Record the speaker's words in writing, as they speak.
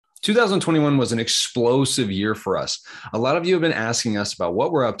2021 was an explosive year for us. A lot of you have been asking us about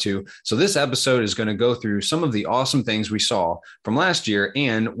what we're up to. So this episode is going to go through some of the awesome things we saw from last year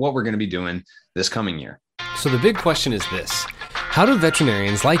and what we're going to be doing this coming year. So the big question is this: how do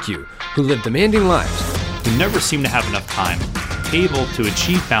veterinarians like you, who live demanding lives, who never seem to have enough time, able to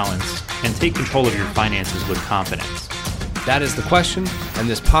achieve balance and take control of your finances with confidence? That is the question, and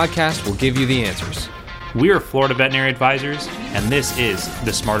this podcast will give you the answers. We are Florida Veterinary Advisors, and this is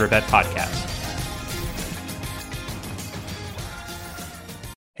the Smarter Vet Podcast.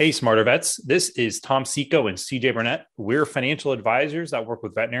 Hey, Smarter Vets. This is Tom Seco and CJ Burnett. We're financial advisors that work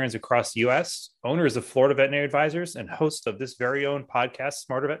with veterinarians across the U.S., owners of Florida Veterinary Advisors, and hosts of this very own podcast,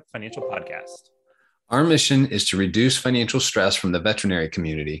 Smarter Vet Financial Podcast. Our mission is to reduce financial stress from the veterinary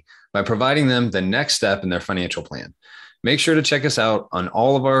community by providing them the next step in their financial plan. Make sure to check us out on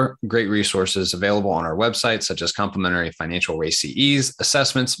all of our great resources available on our website, such as complimentary financial RACEs,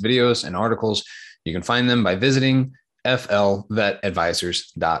 assessments, videos, and articles. You can find them by visiting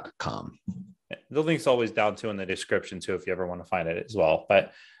flvetadvisors.com. The link's always down too in the description too, if you ever want to find it as well.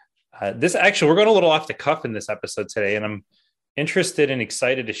 But this actually, we're going a little off the cuff in this episode today, and I'm interested and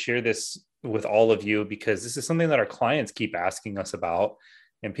excited to share this with all of you because this is something that our clients keep asking us about.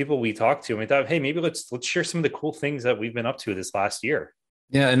 And people we talk to, and we thought, hey, maybe let's share some of the cool things that we've been up to this last year.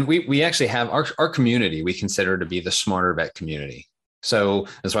 Yeah, and we actually have our community we consider to be the Smarter Vet community. So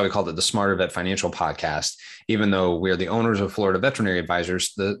that's why we called it the Smarter Vet Financial Podcast. Even though we're the owners of Florida Veterinary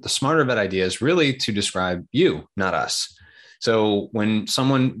Advisors, the Smarter Vet idea is really to describe you, not us. So when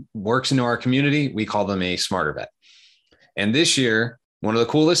someone works into our community, we call them a Smarter Vet. And this year, one of the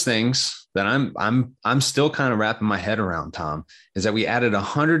coolest things that I'm still kind of wrapping my head around, Tom, is that we added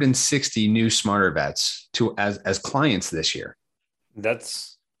 160 new Smarter Vets to as clients this year.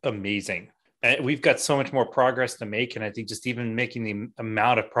 That's amazing. And we've got so much more progress to make. And I think just even making the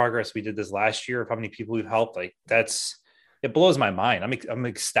amount of progress we did this last year of how many people we've helped, like it blows my mind. I'm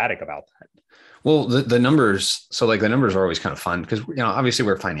ecstatic about that. Well, the numbers. So like the numbers are always kind of fun because, obviously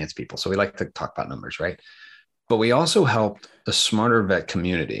we're finance people. So we like to talk about numbers, right? But we also helped the Smarter Vet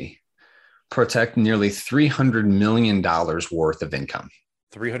community protect nearly $300 million worth of income.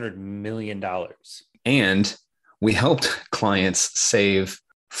 $300 million. And we helped clients save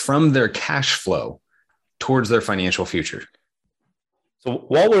from their cash flow towards their financial future. So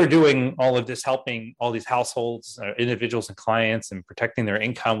while we're doing all of this, helping all these households, individuals and clients and protecting their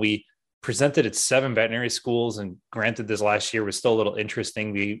income, we presented at 7 veterinary schools. And granted, this last year was still a little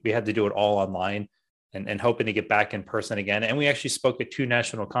interesting. We had to do it all online. And hoping to get back in person again. And we actually spoke at 2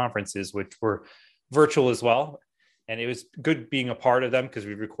 national conferences, which were virtual as well. And it was good being a part of them because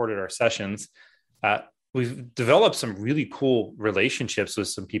we recorded our sessions. We've developed some really cool relationships with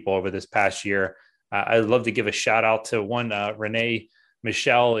some people over this past year. I'd love to give a shout out to one, Renee,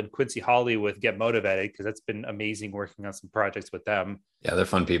 Michelle, and Quincy Holly with Get Motivated, because that's been amazing working on some projects with them. Yeah, they're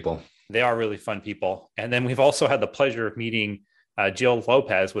fun people. They are really fun people. And then we've also had the pleasure of meeting Jill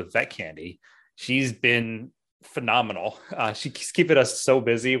Lopez with Vet Candy. She's been phenomenal. She's keeping us so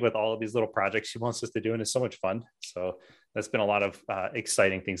busy with all of these little projects she wants us to do, and it's so much fun. So that's been a lot of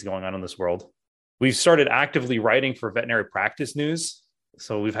exciting things going on in this world. We've started actively writing for Veterinary Practice News.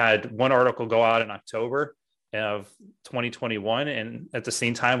 So we've had one article go out in October of 2021, and at the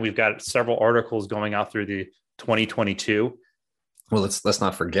same time, we've got several articles going out through the 2022. Well, let's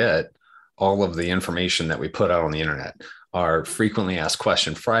not forget all of the information that we put out on the internet. Our frequently asked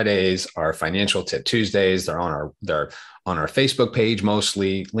question Fridays, our financial tip Tuesdays, they're on our Facebook page,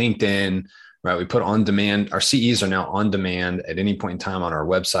 mostly LinkedIn, right? We put on demand. Our CEs are now on demand at any point in time on our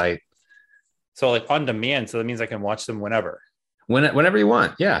website. So like on demand. So that means I can watch them whenever you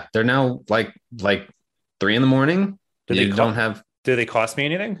want. Yeah. They're now like 3 a.m. Do they cost me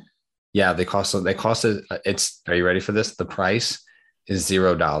anything? Yeah. They cost are you ready for this? The price is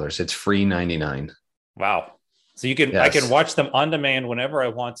 $0. It's free 99. Wow. So I can watch them on demand whenever I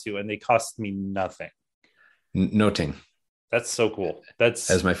want to, and they cost me nothing. Noting. That's so cool.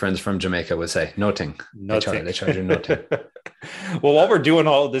 That's, as my friends from Jamaica would say, noting. They charge you noting. Well, while we're doing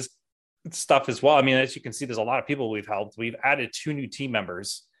all of this stuff as well, I mean, as you can see, there's a lot of people we've helped. We've added 2 new team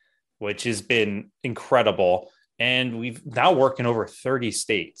members, which has been incredible. And we've now worked in over 30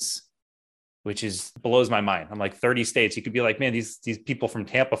 states, which blows my mind. I'm like, 30 states. You could be like, man, these people from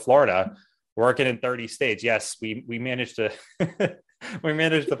Tampa, Florida, working in 30 states. Yes, we managed to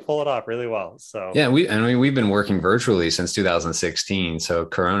pull it off really well. So yeah, we've been working virtually since 2016. So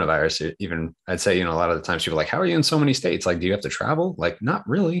coronavirus, even I'd say, a lot of the times people are like, how are you in so many states? Like, do you have to travel? Like, not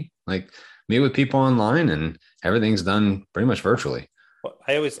really. Like, meet with people online and everything's done pretty much virtually.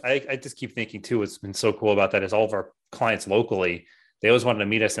 I just keep thinking too, what's been so cool about that is all of our clients locally, they always wanted to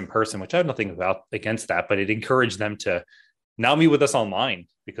meet us in person, which I have nothing against that, but it encouraged them to now meet with us online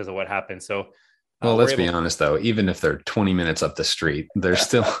because of what happened. So, well, let's be honest though, even if they're 20 minutes up the street, they're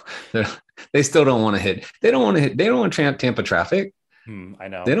still, they still don't want to hit, they don't want to Tampa traffic. I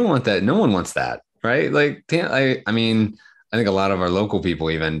know. They don't want that. No one wants that. Right. Like, I mean, I think a lot of our local people,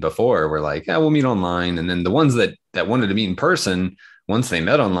 even before, were like, yeah, we'll meet online. And then the ones that wanted to meet in person, once they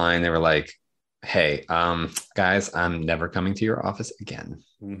met online, they were like, hey, guys, I'm never coming to your office again.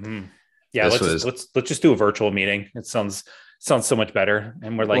 Mm-hmm. Yeah, let's just do a virtual meeting. It sounds so much better.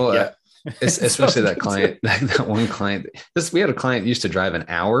 And we're like, well, yeah. Especially that client, that one client. We had a client used to drive an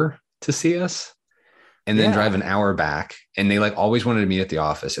hour to see us and then drive an hour back. And they like always wanted to meet at the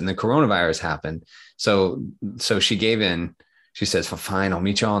office. And the coronavirus happened. So she gave in. She says, well, fine, I'll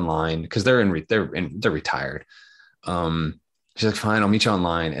meet you online. Cause they're retired. She's like, fine, I'll meet you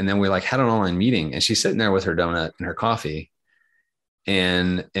online. And then we like had an online meeting and she's sitting there with her donut and her coffee.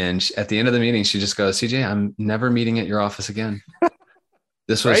 And at the end of the meeting, she just goes, CJ, I'm never meeting at your office again.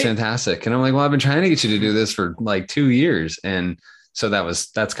 This was fantastic. And I'm like, well, I've been trying to get you to do this for like 2 years. And so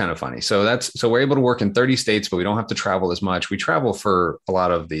that's kind of funny. So we're able to work in 30 states, but we don't have to travel as much. We travel for a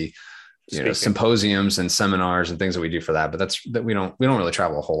lot of the symposiums and seminars and things that we do for that, but we don't really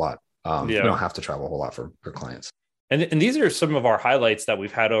travel a whole lot. We don't have to travel a whole lot for clients. And these are some of our highlights that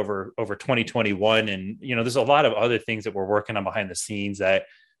we've had over 2021. And, there's a lot of other things that we're working on behind the scenes that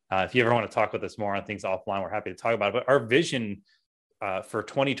if you ever want to talk with us more on things offline, we're happy to talk about it. But our vision for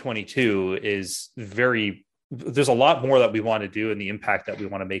 2022 is there's a lot more that we want to do and the impact that we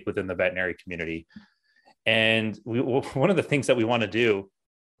want to make within the veterinary community. And one of the things that we want to do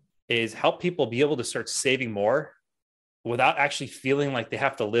is help people be able to start saving more without actually feeling like they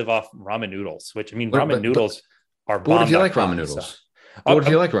have to live off ramen noodles, which ramen noodles are bomb. What if you like ramen noodles? What if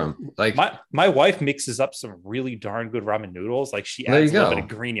you like ramen? Like my wife mixes up some really darn good ramen noodles. Like she adds a little bit of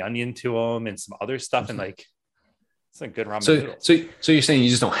green onion to them and some other stuff. And like, it's a good ramen noodle. So you're saying you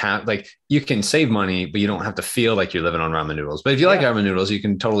just don't have, like, you can save money, but you don't have to feel like you're living on ramen noodles. But if you like ramen noodles, you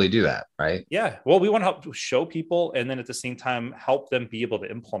can totally do that, right? Yeah. Well, we want to help show people and then at the same time, help them be able to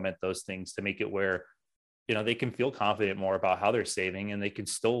implement those things to make it where, they can feel confident more about how they're saving and they can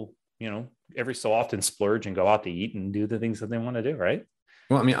still, every so often splurge and go out to eat and do the things that they want to do, right?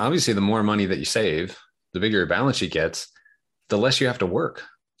 Well, obviously the more money that you save, the bigger your balance sheet gets, the less you have to work.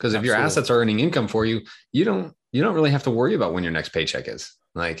 Because if your assets are earning income for you, you don't really have to worry about when your next paycheck is.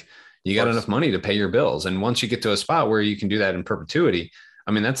 Like, you got enough money to pay your bills. And once you get to a spot where you can do that in perpetuity,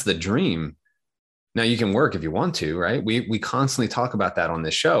 that's the dream. Now you can work if you want to, right? We constantly talk about that on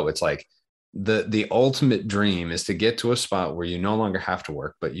this show. It's like the ultimate dream is to get to a spot where you no longer have to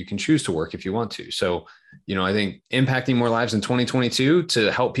work, but you can choose to work if you want to. So, I think impacting more lives in 2022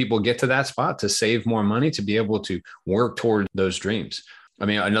 to help people get to that spot, to save more money, to be able to work toward those dreams.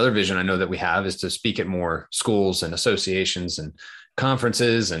 Another vision I know that we have is to speak at more schools and associations and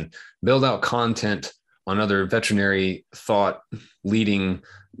conferences and build out content on other veterinary thought leading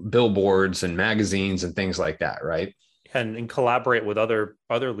billboards and magazines and things like that, right? And collaborate with other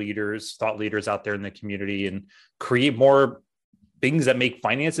leaders, thought leaders out there in the community and create more things that make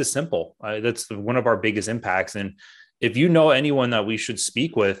finances simple. That's one of our biggest impacts. And if you know anyone that we should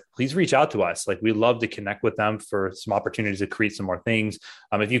speak with, please reach out to us. Like, we love to connect with them for some opportunities to create some more things.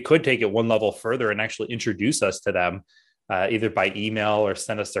 If you could take it one level further and actually introduce us to them, either by email or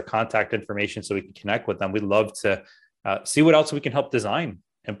send us their contact information so we can connect with them. We'd love to see what else we can help design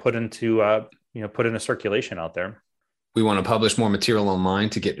and put into circulation out there. We want to publish more material online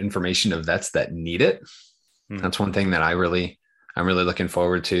to get information to vets that need it. Mm-hmm. That's one thing that I'm really looking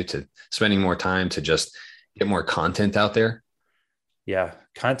forward to spending more time to just get more content out there. Yeah.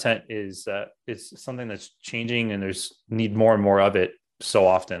 Content is something that's changing and there's need more and more of it so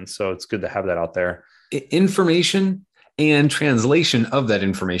often. So it's good to have that out there. Information and translation of that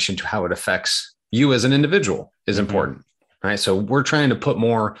information to how it affects you as an individual is important. Right. So we're trying to put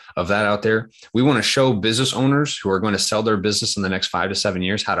more of that out there. We want to show business owners who are going to sell their business in the next 5 to 7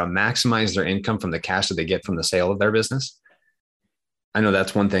 years how to maximize their income from the cash that they get from the sale of their business. I know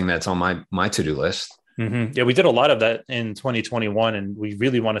that's one thing that's on my to-do list. Mm-hmm. Yeah, we did a lot of that in 2021, and we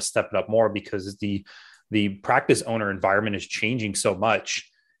really want to step it up more because the practice owner environment is changing so much.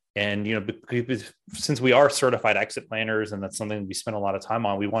 And, since we are certified exit planners, and that's something we spend a lot of time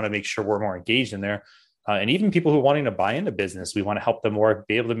on, we want to make sure we're more engaged in there. And even people who are wanting to buy into business, we want to help them more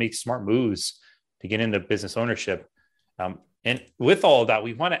be able to make smart moves to get into business ownership. And with all of that,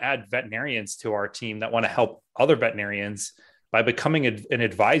 we want to add veterinarians to our team that want to help other veterinarians by becoming an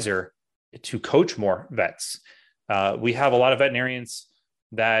advisor to coach more vets. We have a lot of veterinarians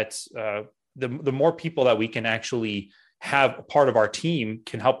that the more people that we can actually have a part of our team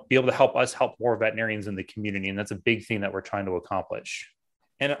can be able to help us help more veterinarians in the community. And that's a big thing that we're trying to accomplish.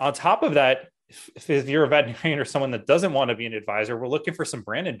 And on top of that, if you're a veterinarian or someone that doesn't want to be an advisor, we're looking for some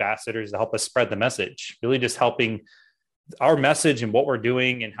brand ambassadors to help us spread the message, really just helping our message and what we're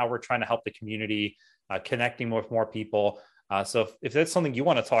doing and how we're trying to help the community, connecting with more people. So if that's something you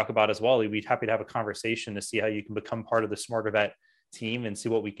want to talk about as well, we'd be happy to have a conversation to see how you can become part of the Smarter Vet team and see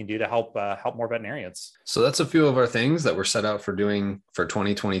what we can do to help more veterinarians. So that's a few of our things that we're set out for doing for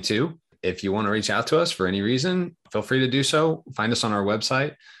 2022. If you want to reach out to us for any reason, feel free to do so. Find us on our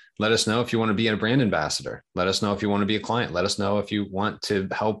website. Let us know if you want to be a brand ambassador. Let us know if you want to be a client. Let us know if you want to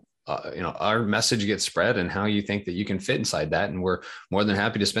help our message get spread and how you think that you can fit inside that. And we're more than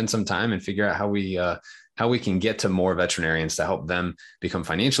happy to spend some time and figure out how we can get to more veterinarians to help them become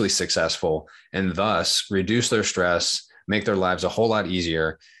financially successful and thus reduce their stress, make their lives a whole lot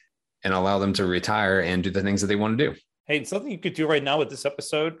easier, and allow them to retire and do the things that they want to do. Hey, something you could do right now with this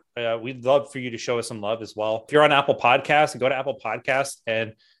episode, we'd love for you to show us some love as well. If you're on Apple Podcasts, go to Apple Podcasts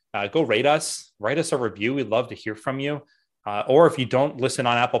and go rate us, write us a review. We'd love to hear from you. Or if you don't listen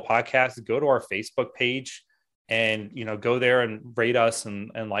on Apple Podcasts, go to our Facebook page and, go there and rate us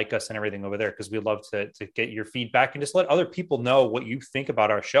and like us and everything over there, because we'd love to get your feedback and just let other people know what you think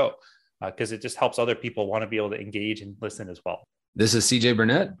about our show, because it just helps other people want to be able to engage and listen as well. This is CJ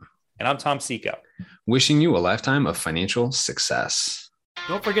Burnett. And I'm Tom Seco. Wishing you a lifetime of financial success.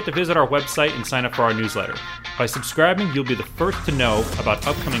 Don't forget to visit our website and sign up for our newsletter. By subscribing, you'll be the first to know about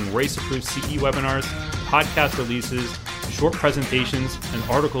upcoming race-approved CE webinars, podcast releases, short presentations, and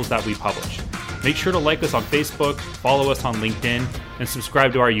articles that we publish. Make sure to like us on Facebook, follow us on LinkedIn, and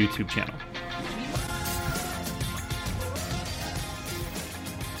subscribe to our YouTube channel.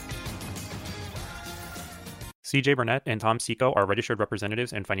 CJ Burnett and Tom Seco are registered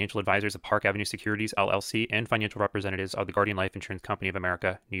representatives and financial advisors of Park Avenue Securities, LLC, and financial representatives of the Guardian Life Insurance Company of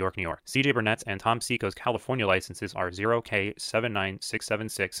America, New York, New York. CJ Burnett's and Tom Seco's California licenses are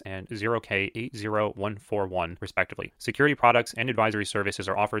 0K79676 and 0K80141, respectively. Security products and advisory services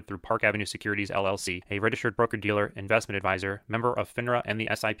are offered through Park Avenue Securities, LLC, a registered broker-dealer, investment advisor, member of FINRA and the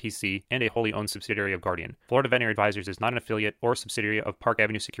SIPC, and a wholly owned subsidiary of Guardian. Florida Veterinary Advisors is not an affiliate or subsidiary of Park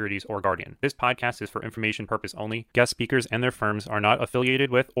Avenue Securities or Guardian. This podcast is for information purpose only. Guest speakers and their firms are not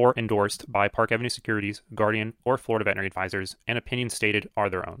affiliated with or endorsed by Park Avenue Securities, Guardian, or Florida Veterinary Advisors, and opinions stated are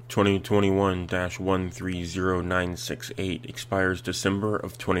their own. 2021-130968 expires December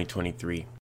of 2023.